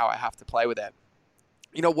again. And now I have to play with it.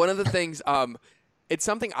 One of the things, it's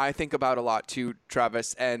something I think about a lot too,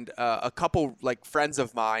 Travis, and a couple like friends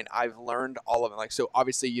of mine, I've learned all of it. Like, so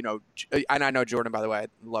obviously, and I know Jordan, by the way, I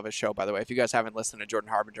love his show, by the way. If you guys haven't listened to Jordan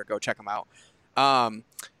Harbinger, go check him out.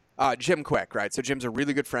 Jim Quick, right? So Jim's a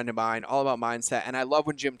really good friend of mine, all about mindset. And I love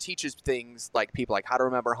when Jim teaches things like people like how to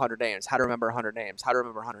remember 100 names, how to remember 100 names, how to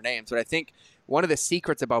remember 100 names. But I think one of the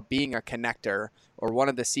secrets about being a connector, or one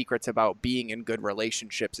of the secrets about being in good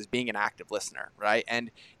relationships, is being an active listener, right?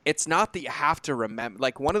 And it's not that you have to remember.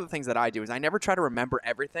 Like, one of the things that I do is I never try to remember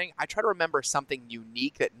everything. I try to remember something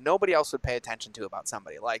unique that nobody else would pay attention to about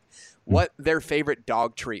somebody, like what their favorite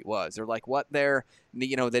dog treat was, or like what their,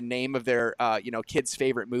 you know, the name of their, kid's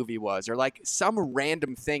favorite movie was, or like some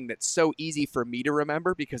random thing that's so easy for me to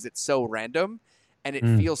remember because it's so random. And it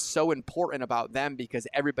feels so important about them because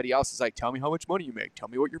everybody else is like, tell me how much money you make. Tell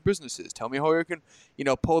me what your business is. Tell me how you can,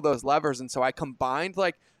 pull those levers. And so I combined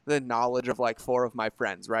like the knowledge of like 4 of my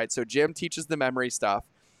friends, right? So Jim teaches the memory stuff.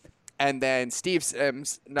 And then Steve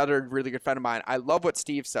Sims, another really good friend of mine. I love what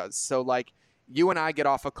Steve says. So like you and I get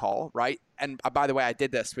off a call, right? And by the way, I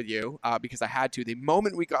did this with you because I had to. The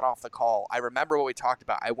moment we got off the call, I remember what we talked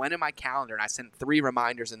about. I went in my calendar and I sent 3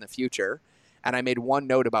 reminders in the future. And I made 1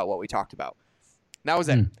 note about what we talked about. That was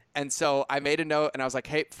it. And so I made a note and I was like,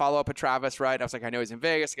 hey, follow up with Travis, right? I was like, I know he's in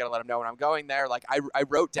Vegas. I got to let him know when I'm going there. Like I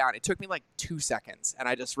wrote down, it took me like 2 seconds and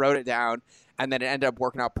I just wrote it down, and then it ended up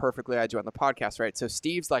working out perfectly. I do on the podcast, right? So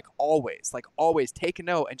Steve's like always take a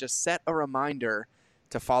note and just set a reminder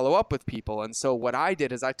to follow up with people. And so what I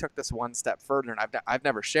did is I took this 1 step further, and I've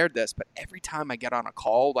never shared this, but every time I get on a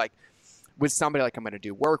call, like with somebody like I'm going to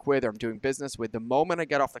do work with or I'm doing business with, the moment I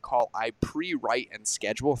get off the call, I pre-write and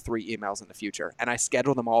schedule 3 emails in the future, and I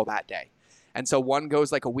schedule them all that day. And so one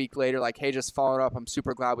goes like a week later, like, hey, just following up. I'm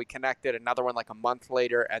super glad we connected. Another one like a month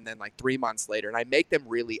later, and then like 3 months later. And I make them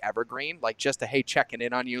really evergreen, like just a, hey, checking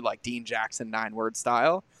in on you, like Dean Jackson 9-word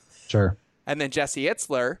style. Sure. And then Jesse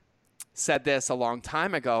Itzler said this a long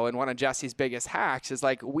time ago, and one of Jesse's biggest hacks is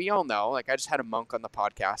like, we all know, like I just had a monk on the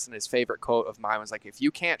podcast, and his favorite quote of mine was like, if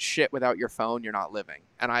you can't shit without your phone, you're not living.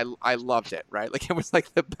 And I loved it, right? Like it was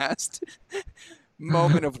like the best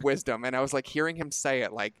moment of wisdom. And I was like, hearing him say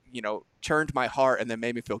it, like, turned my heart and then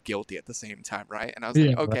made me feel guilty at the same time, right? And I was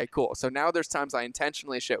like, okay, cool. So now there's times I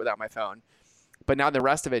intentionally shit without my phone, but now the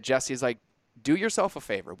rest of it, Jesse's like, do yourself a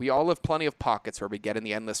favor. We all have plenty of pockets where we get in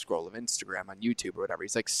the endless scroll of Instagram on YouTube or whatever.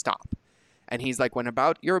 He's like, stop. And he's like,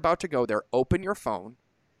 you're about to go there, open your phone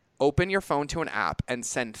to an app and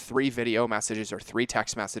send 3 video messages or 3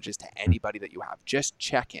 text messages to anybody that you have. Just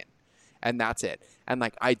check in. And that's it. And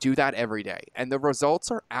like, I do that every day. And the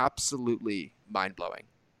results are absolutely mind blowing.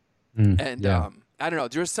 I don't know,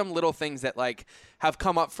 there's some little things that like have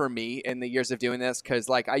come up for me in the years of doing this. Cause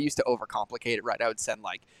like I used to overcomplicate it, right? I would send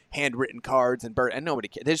like handwritten cards and nobody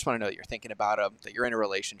cares. They just want to know that you're thinking about them, that you're in a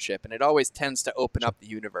relationship. And it always tends to open up the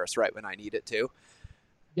universe right when I need it to.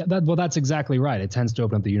 Yeah, that's exactly right. It tends to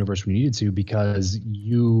open up the universe when you need it to, because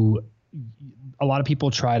a lot of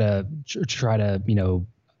people try to,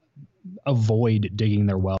 avoid digging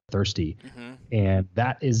their well thirsty. And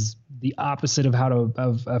that is the opposite of how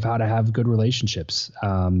to have good relationships.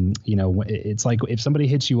 It's like if somebody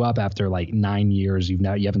hits you up after like 9 years, you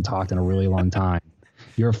haven't talked in a really long time.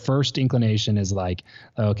 Your first inclination is like,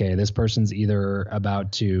 okay, this person's either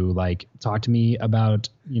about to like talk to me about,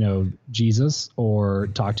 Jesus, or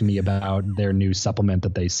talk to me about their new supplement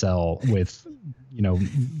that they sell with,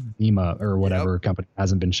 Nema or whatever company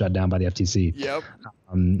hasn't been shut down by the FTC. Yep.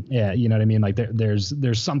 Yeah, you know what I mean? Like there's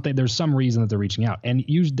some reason that they're reaching out, and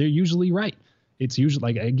they're usually right. It's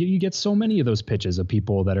usually like you get so many of those pitches of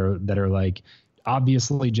people that are like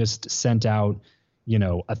obviously just sent out,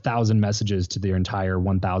 1,000 messages to their entire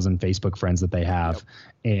 1,000 Facebook friends that they have.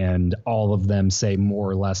 Yep. And all of them say more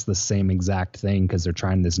or less the same exact thing because they're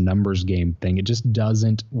trying this numbers game thing. It just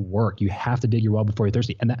doesn't work. You have to dig your well before you're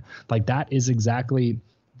thirsty. And that is exactly,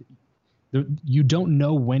 you don't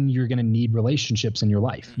know when you're going to need relationships in your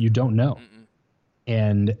life. You don't know.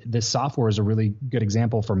 And this software is a really good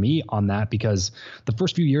example for me on that, because the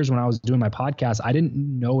first few years when I was doing my podcast, I didn't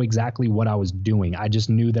know exactly what I was doing. I just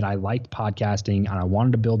knew that I liked podcasting and I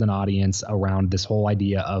wanted to build an audience around this whole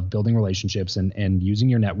idea of building relationships and using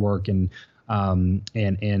your network and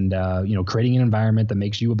creating an environment that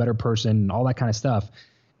makes you a better person and all that kind of stuff.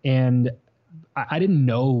 And I didn't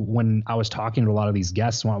know when I was talking to a lot of these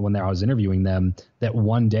guests when I was interviewing them that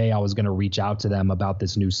one day I was going to reach out to them about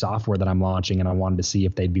this new software that I'm launching, and I wanted to see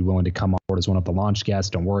if they'd be willing to come on board as one of the launch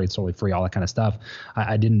guests. Don't worry, it's totally free, all that kind of stuff.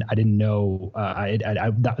 I didn't know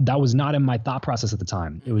that was not in my thought process at the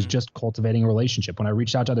time. It was just cultivating a relationship. When I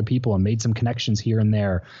reached out to other people and made some connections here and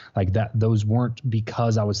there, like that, those weren't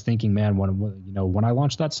because I was thinking, man, when I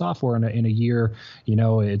launch that software in a year,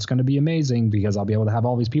 it's going to be amazing because I'll be able to have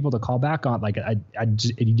all these people to call back on. Like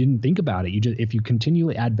you didn't think about it. If you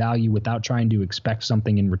continually add value without trying to expect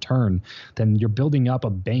something in return, then you're building up a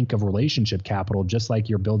bank of relationship capital, just like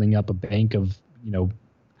you're building up a bank of,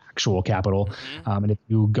 actual capital. Mm-hmm. And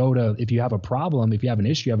if you have a problem, if you have an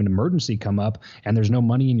issue, you have an emergency come up and there's no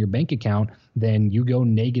money in your bank account, then you go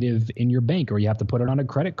negative in your bank, or you have to put it on a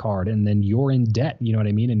credit card, and then you're in debt. You know what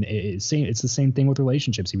I mean? And it's the same thing with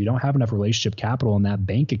relationships. If you don't have enough relationship capital in that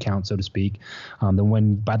bank account, so to speak, then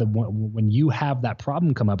when you have that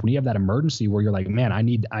problem come up, when you have that emergency where you're like, man, I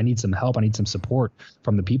need some help, I need some support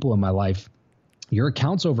from the people in my life, your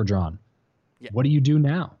account's overdrawn. Yeah. What do you do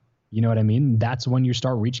now? You know what I mean? That's when you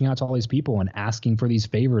start reaching out to all these people and asking for these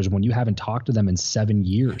favors when you haven't talked to them in 7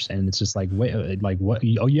 years. And it's just like, wait, like what?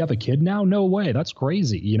 Oh, you have a kid now? No way. That's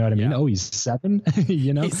crazy. You know what I mean? Oh, he's 7,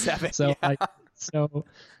 you know? He's 7. So so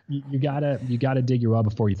you gotta dig your well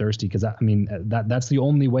before you're thirsty. Cause I mean, that's the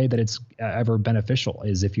only way that it's ever beneficial,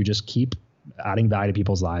 is if you just keep adding value to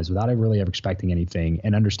people's lives without really ever expecting anything,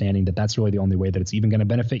 and understanding that that's really the only way that it's even going to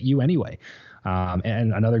benefit you anyway.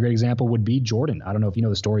 And another great example would be Jordan. I don't know if you know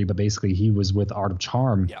the story, but basically he was with Art of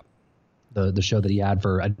Charm, Yep. the show that he had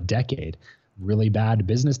for a decade. Really bad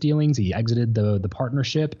business dealings. He exited the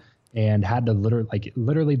partnership and had to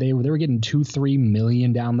literally they were getting 2-3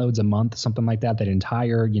 million downloads a month, something like that. That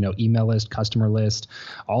entire email list, customer list,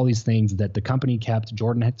 all these things that the company kept.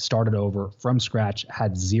 Jordan had started over from scratch,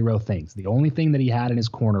 had 0 things. The only thing that he had in his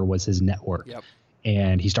corner was his network. Yep.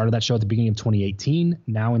 And he started that show at the beginning of 2018.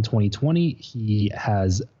 Now in 2020, he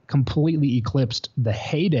has completely eclipsed the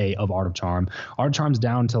heyday of Art of Charm. Art of Charm's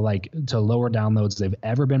down to lower downloads they've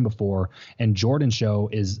ever been before, and Jordan's show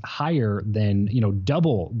is higher than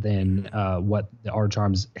double than what the Art of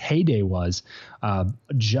Charm's heyday was,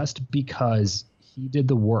 just because he did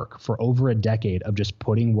the work for over a decade of just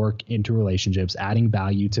putting work into relationships, adding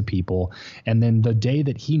value to people, and then the day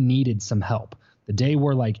that he needed some help, the day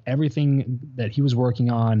where like everything that he was working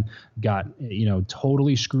on got,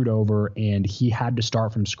 totally screwed over and he had to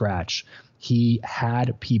start from scratch, he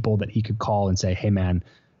had people that he could call and say, hey man,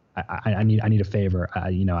 I need a favor. I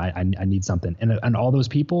need something. And all those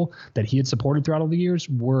people that he had supported throughout all the years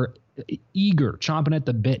were eager, chomping at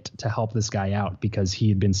the bit to help this guy out, because he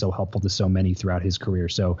had been so helpful to so many throughout his career.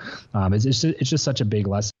 So it's just such a big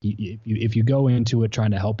lesson. If you go into it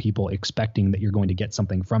trying to help people expecting that you're going to get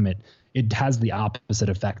something from it, it has the opposite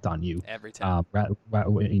effect on you every time.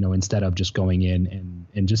 Instead of just going in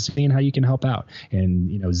and just seeing how you can help out. And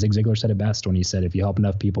Zig Ziglar said it best when he said, if you help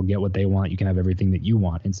enough people get what they want, you can have everything that you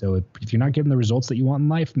want. And so if you're not getting the results that you want in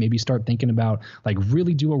life, maybe start thinking about, like,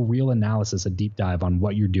 really do a real analysis, a deep dive on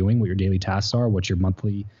what you're doing, what your daily tasks are, what your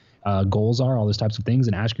monthly goals are, all those types of things,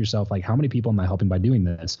 and ask yourself, like, how many people am I helping by doing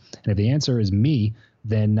this? And if the answer is me,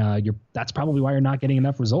 then that's probably why you're not getting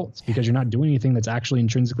enough results, because you're not doing anything that's actually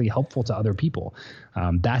intrinsically helpful to other people.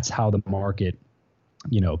 That's how the market,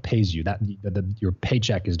 pays you. That your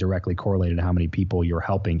paycheck is directly correlated to how many people you're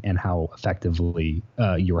helping and how effectively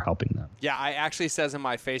you're helping them. Yeah, I actually says in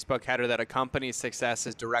my Facebook header that a company's success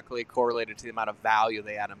is directly correlated to the amount of value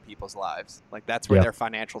they add in people's lives. Like, that's where their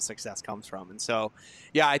financial success comes from. And so,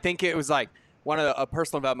 yeah, I think it was like a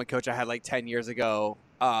personal development coach I had like 10 years ago.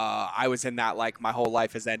 I was in that, like, my whole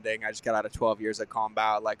life is ending. I just got out of 12 years of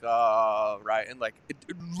combat, like, right. And like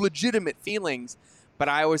legitimate feelings, but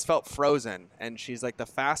I always felt frozen. And she's like, the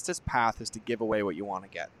fastest path is to give away what you want to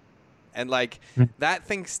get. And like that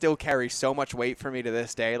thing still carries so much weight for me to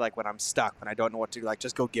this day. Like, when I'm stuck, when I don't know what to do, like,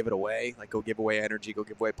 just go give it away, like, go give away energy, go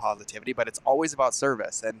give away positivity. But it's always about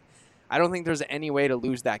service. And I don't think there's any way to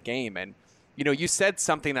lose that game. And, you said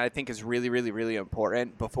something that I think is really, really, really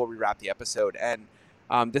important before we wrap the episode. And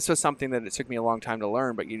this was something that it took me a long time to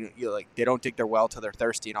learn, but you like, they don't dig their well till they're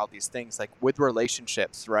thirsty and all these things. Like with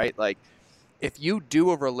relationships, right? Like, if you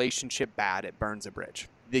do a relationship bad, it burns a bridge.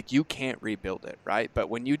 Like, you can't rebuild it, right? But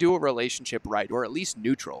when you do a relationship right, or at least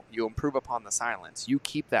neutral, you improve upon the silence, you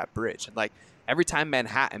keep that bridge. And like, every time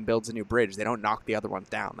Manhattan builds a new bridge, they don't knock the other ones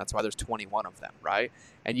down. That's why there's 21 of them, right?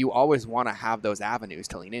 And you always want to have those avenues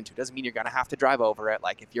to lean into. It doesn't mean you're going to have to drive over it.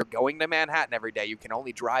 Like, if you're going to Manhattan every day, you can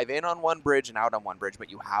only drive in on one bridge and out on one bridge,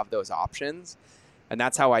 but you have those options. And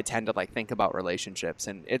that's how I tend to like think about relationships.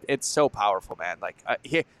 And it's so powerful, man. Like,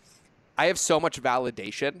 I have so much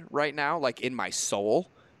validation right now, like in my soul,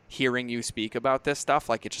 hearing you speak about this stuff.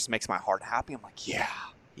 Like, it just makes my heart happy. I'm like, yeah,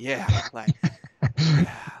 like,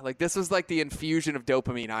 yeah. Like, this was like the infusion of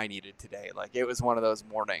dopamine I needed today. Like, it was one of those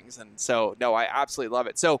mornings. And so, no, I absolutely love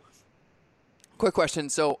it. So, quick question.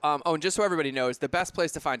 So, and just so everybody knows, the best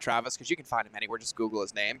place to find Travis, because you can find him anywhere, just Google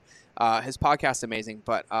his name. His podcast is amazing,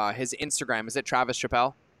 but his Instagram, is it Travis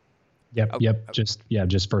Chappelle? Yep. Yep.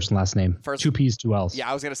 Just first and last name. First, 2 P's, 2 L's. Yeah,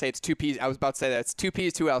 I was going to say it's 2 P's. I was about to say that. It's 2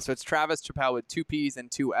 P's, 2 L's. So it's Travis Chappell with 2 P's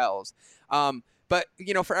and 2 L's. But,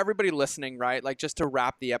 for everybody listening, right, like just to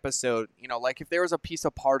wrap the episode, like if there was a piece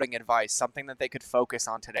of parting advice, something that they could focus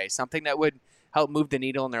on today, something that would help move the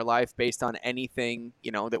needle in their life based on anything,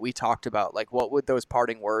 that we talked about, like what would those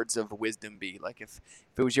parting words of wisdom be? Like if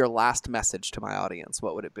it was your last message to my audience,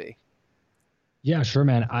 what would it be? Yeah, sure,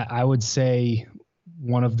 man. I would say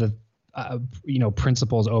one of the,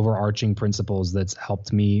 principles, overarching principles that's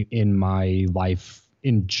helped me in my life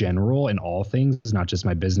in general, in all things, not just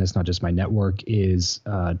my business, not just my network, is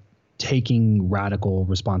taking radical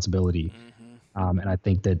responsibility. And I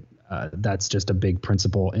think that that's just a big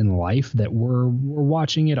principle in life that we're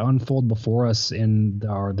watching it unfold before us in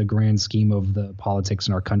the grand scheme of the politics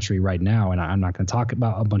in our country right now. And I'm not going to talk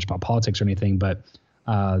about a bunch about politics or anything, but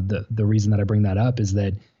the reason that I bring that up is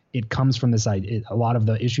that it comes from this idea. A lot of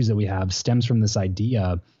the issues that we have stems from this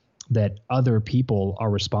idea that other people are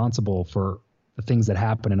responsible for the things that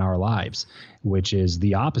happen in our lives, which is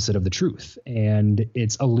the opposite of the truth. And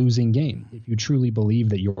it's a losing game. If you truly believe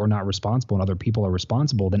that you're not responsible and other people are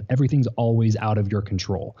responsible, then everything's always out of your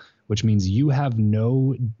control, which means you have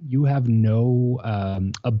no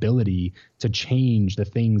ability to change the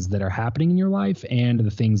things that are happening in your life and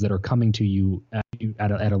the things that are coming to you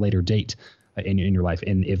at a later date in your life.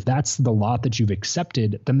 And if that's the lot that you've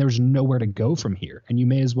accepted, then there's nowhere to go from here. And you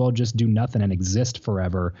may as well just do nothing and exist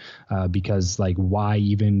forever, because like, why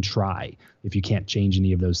even try if you can't change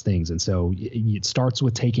any of those things? And so it starts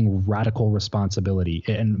with taking radical responsibility.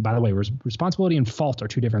 And by the way, responsibility and fault are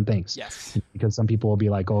two different things. Yes. Because some people will be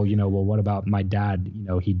like, oh, well, what about my dad?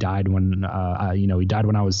 He died when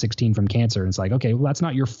I was 16 from cancer. And it's like, okay, well, that's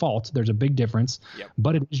not your fault. There's a big difference. Yep.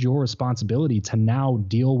 But it is your responsibility to now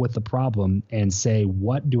deal with the problem and say,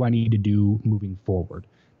 what do I need to do moving forward?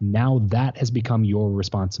 Now that has become your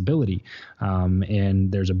responsibility.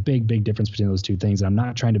 And there's a big, big difference between those two things. And I'm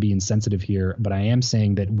not trying to be insensitive here, but I am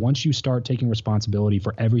saying that once you start taking responsibility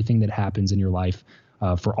for everything that happens in your life,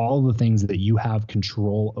 for all the things that you have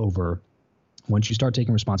control over, once you start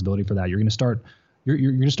taking responsibility for that, you're going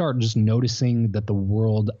to start just noticing that the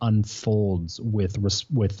world unfolds with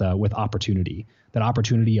opportunity, that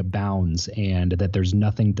opportunity abounds, and that there's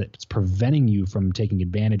nothing that's preventing you from taking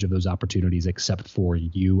advantage of those opportunities except for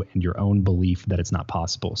you and your own belief that it's not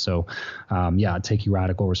possible. So, take your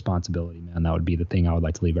radical responsibility, man. That would be the thing I would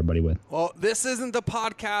like to leave everybody with. Well, this isn't the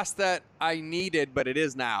podcast that I needed, but it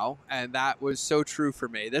is now. And that was so true for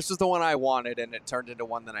me. This was the one I wanted, and it turned into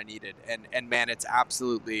one that I needed. And man, it's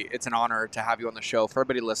an honor to have you on the show. For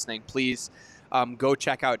everybody listening, please go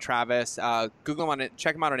check out Travis. Google him on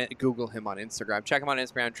Instagram. Check him on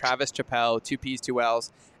Instagram, Travis Chappell, 2 P's, 2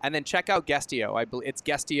 L's. And then check out Guestio. I believe it's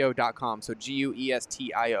Guestio.com. So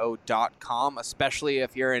Guestio.com, especially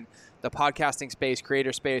if you're in the podcasting space,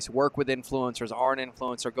 creator space, work with influencers, are an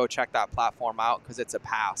influencer, go check that platform out because it's a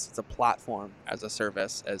PaaS. It's a platform as a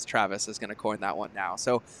service, as Travis is going to coin that one now.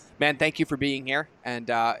 So, man, thank you for being here. And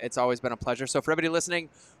it's always been a pleasure. So for everybody listening,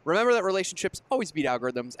 remember that relationships always beat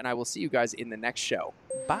algorithms, and I will see you guys in the next show.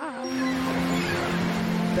 Bye.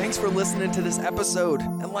 Thanks for listening to this episode.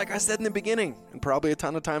 And like I said in the beginning, and probably a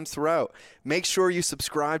ton of times throughout, make sure you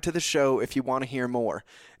subscribe to the show if you want to hear more.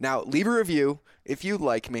 Now, leave a review if you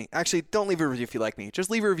like me. Actually, don't leave a review if you like me. Just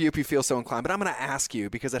leave a review if you feel so inclined. But I'm going to ask you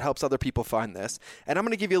because it helps other people find this. And I'm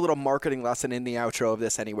going to give you a little marketing lesson in the outro of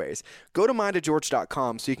this anyways. Go to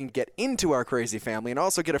mindofgeorge.com so you can get into our crazy family and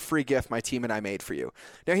also get a free gift my team and I made for you.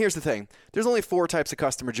 Now, here's the thing. There's only 4 types of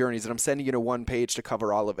customer journeys, and I'm sending you to one page to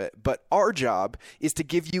cover all of it. But our job is to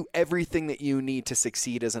give you everything that you need to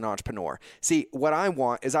succeed as an entrepreneur. See, what I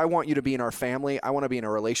want is I want you to be in our family. I want to be in a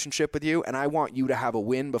relationship with you, and I want you to have a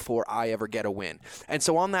win before I ever get a win. And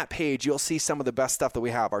so on that page, you'll see some of the best stuff that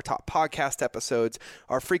we have, our top podcast episodes,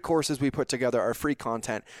 our free courses we put together, our free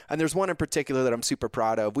content. And there's one in particular that I'm super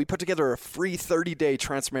proud of. We put together a free 30-day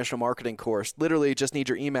transformational marketing course. Literally just need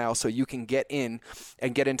your email so you can get in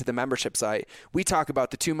and get into the membership site. We talk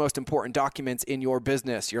about the 2 most important documents in your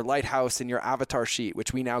business, your lighthouse and your avatar sheet,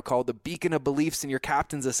 which we now call the beacon of beliefs in your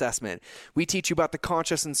captain's assessment. We teach you about the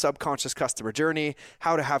conscious and subconscious customer journey,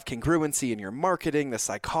 how to have congruency in your marketing, the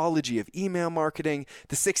psychology of email marketing,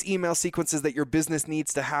 the 6 email sequences that your business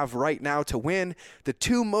needs to have right now to win, the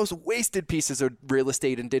 2 most wasted pieces of real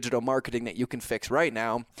estate and digital marketing that you can fix right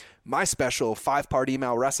now, my special 5-part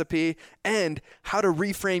email recipe, and how to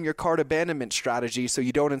reframe your cart abandonment strategy so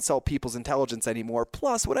you don't insult people's intelligence anymore,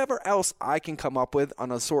 plus whatever else I can come up with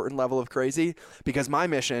on a certain level of crazy, because my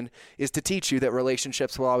mission is to teach you that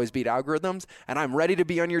relationships will always beat algorithms, and I'm ready to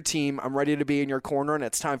be on your team. I'm ready to be in your corner, and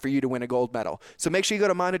it's time for you to win a gold medal. So make sure you go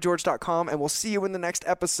to mindofgeorge.com, and we'll see you in the next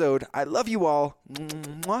episode. I love you all.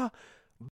 Mwah.